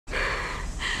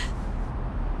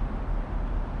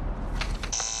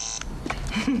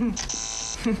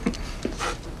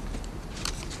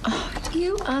Oh,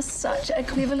 you are such a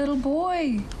clever little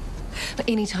boy.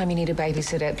 Anytime you need a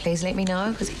babysitter, please let me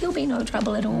know, because he'll be no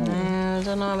trouble at all. I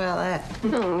don't know about that.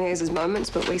 Oh, he has his moments,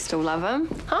 but we still love him.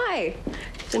 Hi.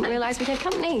 Didn't realise we had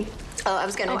company. Oh, I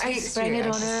was going to I text sprang you. it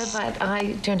on her, but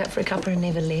I turned up for a cuppa and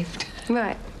never left.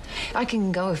 Right. I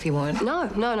can go if you want. No,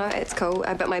 it's cool.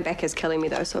 But my back is killing me,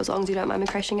 though, so as long as you don't mind me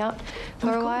crashing out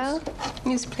for a while.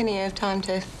 There's plenty of time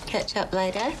to catch up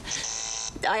later.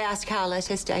 I asked Carla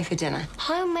to stay for dinner.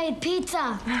 Homemade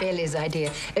pizza. Billy's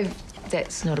idea, if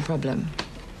that's not a problem.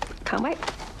 Can't wait.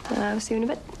 I'll see you in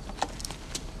a bit.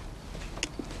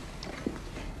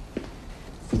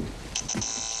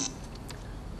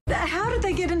 How did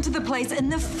they get into the place in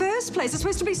the first place? It's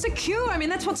supposed to be secure. I mean,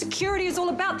 that's what security is all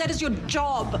about. That is your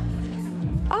job.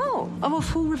 Oh, a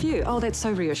full review. Oh, that's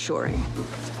so reassuring.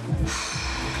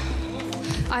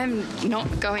 I'm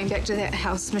not going back to that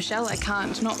house, Michelle. I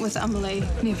can't. Not with Emily.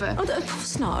 Never. Oh, of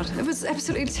course not. It was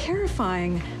absolutely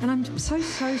terrifying. And I'm so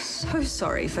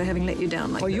sorry for having let you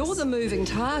down like this. Well, you're the moving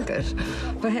target.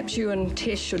 Perhaps you and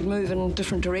Tess should move in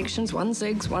different directions. One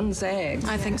zigs, one zags.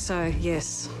 I think so,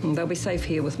 yes. They'll be safe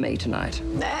here with me tonight.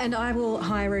 And I will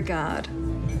hire a guard.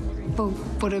 Well,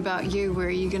 what about you? Where are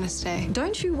you going to stay?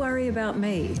 Don't you worry about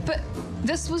me. But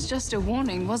this was just a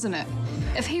warning, wasn't it?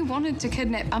 If he wanted to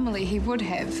kidnap Emily, he would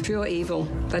have. Pure evil.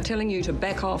 They're telling you to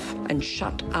back off and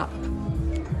shut up.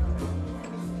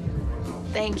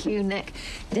 Thank you, Nick.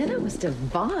 Dinner was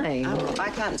divine. Oh,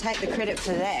 I can't take the credit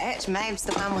for that. Maeve's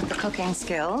the one with the cooking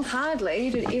skills. Hardly.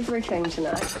 You did everything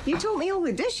tonight. You taught me all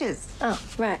the dishes. Oh,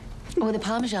 right. Well, the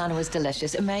Parmigiana was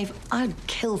delicious. And Maeve, I'd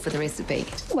kill for the recipe.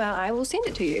 Well, I will send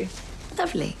it to you.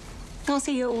 Lovely. I'll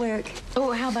see you at work.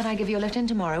 Oh, how about I give you a lift in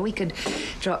tomorrow? We could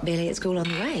drop Billy at school on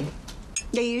the way.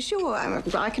 Are you sure?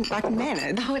 I can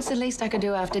manage. Oh, it's the least I could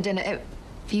do after dinner,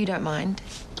 if you don't mind.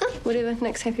 Whatever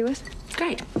Nick's happy with.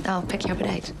 Great. I'll pick you up at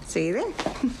 8. See you then.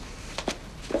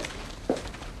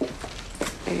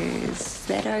 Is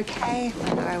that okay?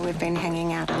 I know we've been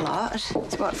hanging out a lot.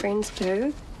 It's what friends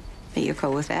do. Are you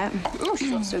cool with that? Oh,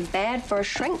 she's not so bad for a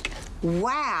shrink.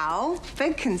 Wow,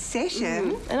 big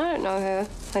concession. And I don't know her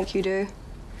like you do.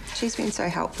 She's been so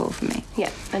helpful for me.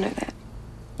 Yeah, I know that.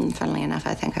 And funnily enough,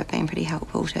 I think I've been pretty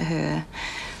helpful to her.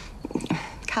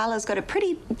 Carla's got a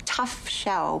pretty tough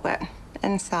shell, but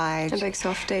inside... A big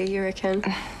softie, you reckon?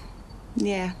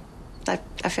 Yeah. I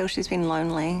feel she's been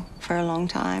lonely for a long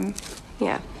time.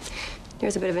 Yeah.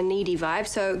 There's a bit of a needy vibe,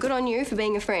 so good on you for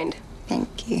being a friend.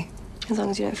 Thank you. As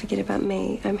long as you don't forget about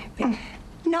me, I'm happy.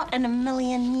 Not in a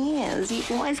million years. You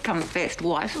always come first,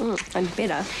 wife. I'm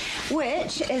better.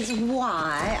 Which is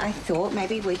why I thought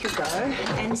maybe we could go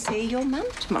and see your mum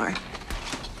tomorrow.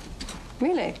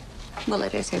 Really? Well,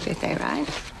 it is her birthday, right?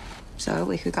 So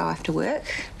we could go after work,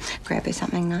 grab her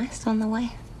something nice on the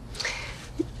way.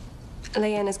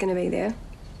 Leanne is going to be there,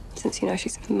 since you know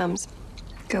she's Mum's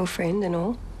girlfriend and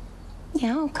all.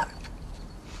 Yeah, I'll go.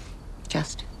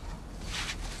 Just.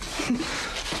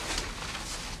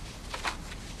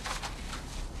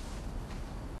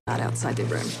 Outside their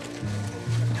room.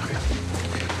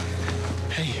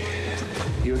 Hey,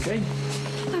 you okay?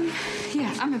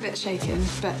 Yeah, I'm a bit shaken,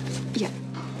 but yeah.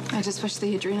 I just wish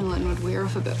the adrenaline would wear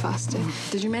off a bit faster.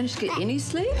 Did you manage to get any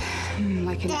sleep?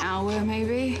 Like an hour,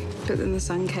 maybe. But then the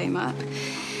sun came up.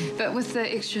 But with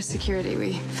the extra security,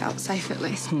 we felt safe at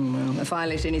least. Well, if I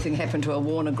let anything happen to a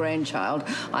Warner grandchild,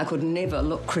 I could never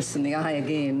look Chris in the eye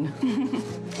again.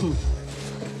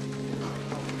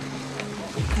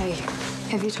 Hey,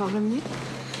 have you told him yet?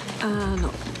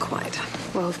 Not quite.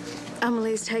 Well,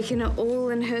 Emily's taken it all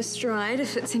in her stride,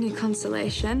 if it's any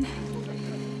consolation.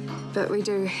 But we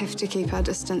do have to keep our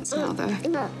distance now,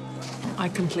 though. I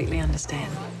completely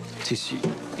understand. Tess,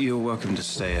 you're welcome to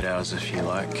stay at ours if you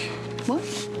like. What?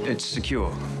 It's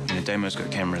secure. You know, Damo's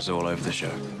got cameras all over the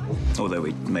show. Although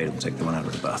we made him take the one out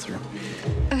of the bathroom.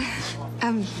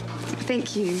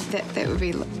 Thank you. That would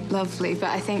be lovely. But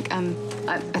I think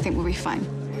I think we'll be fine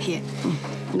here.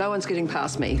 No one's getting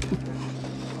past me.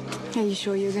 Are you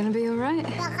sure you're going to be all right?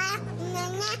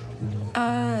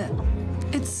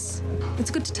 It's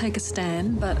good to take a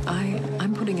stand, but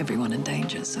I'm putting everyone in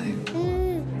danger, so...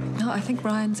 No, I think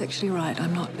Ryan's actually right.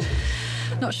 I'm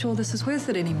not sure this is worth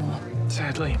it anymore.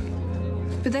 Sadly.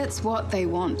 But that's what they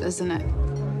want, isn't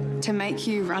it? To make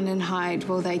you run and hide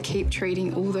while they keep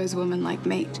treating all those women like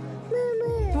meat.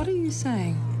 What are you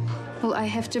saying? Well, I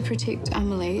have to protect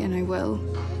Emily, and I will.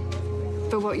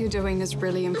 But what you're doing is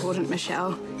really important,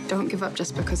 Michelle. Don't give up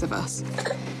just because of us.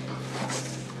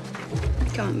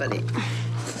 Come on, buddy.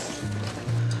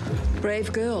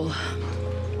 Brave girl.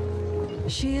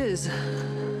 She is.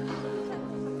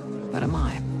 But am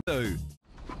I?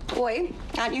 Boy,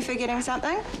 aren't you forgetting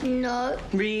something? No.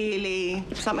 Really?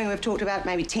 Something we've talked about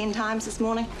maybe 10 times this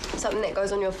morning? Something that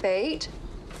goes on your feet.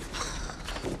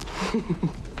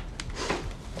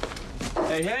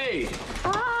 Hey, hey!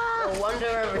 No wonder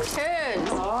it returns.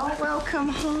 Oh, welcome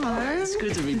home. It's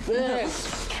good to be back.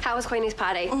 How was Queenie's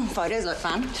party? Photos look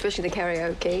fun. Especially the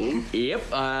karaoke.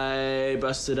 Yep, I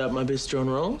busted up my best on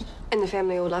rolls. And the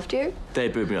family all loved you? They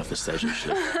booed me off the stage,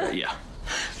 actually. But yeah.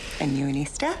 And you and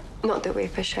Esther? Not that we're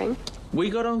fishing. We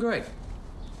got on great.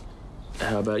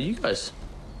 How about you guys?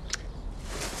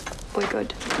 We're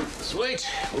good. Sweet.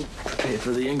 We'll pay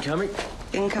for the incoming.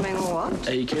 Incoming or what?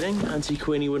 Are you kidding? Auntie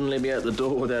Queenie wouldn't let me out the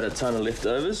door without a ton of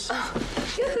leftovers.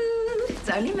 It's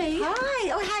only me.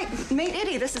 Hi. Oh, hey, meet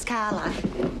Eddie. This is Carla.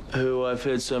 Who I've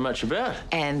heard so much about.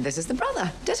 And this is the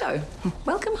brother, Ditto.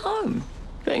 Welcome home.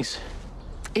 Thanks.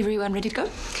 Everyone ready to go?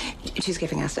 She's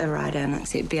giving us a ride in,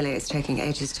 except Billy is taking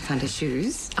ages to find his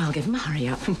shoes. I'll give him a hurry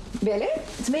up. Billy,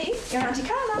 it's me, your Auntie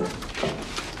Carla.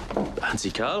 Auntie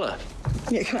Carla.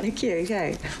 You're kind of cute,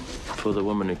 eh? For the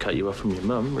woman who cut you off from your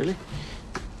mum, really?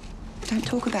 Don't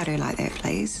talk about her like that,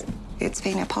 please. It's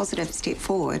been a positive step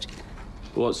forward.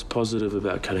 What's positive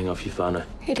about cutting off your whānau?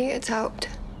 Eddie, it's helped.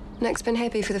 Nick's been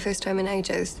happy for the first time in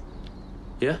ages.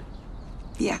 Yeah?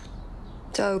 Yeah.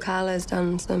 So Carla's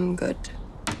done some good.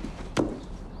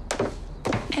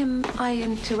 Am I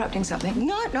interrupting something?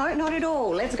 No, not at all.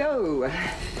 Let's go.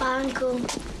 Bye, Uncle.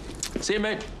 See you,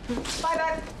 mate. Bye,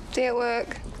 babe. See you at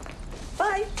work.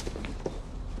 Bye.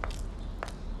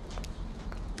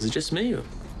 Is it just me, or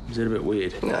is it a bit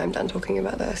weird? No, I'm done talking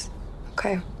about this.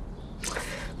 Okay.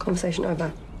 Conversation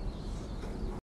over.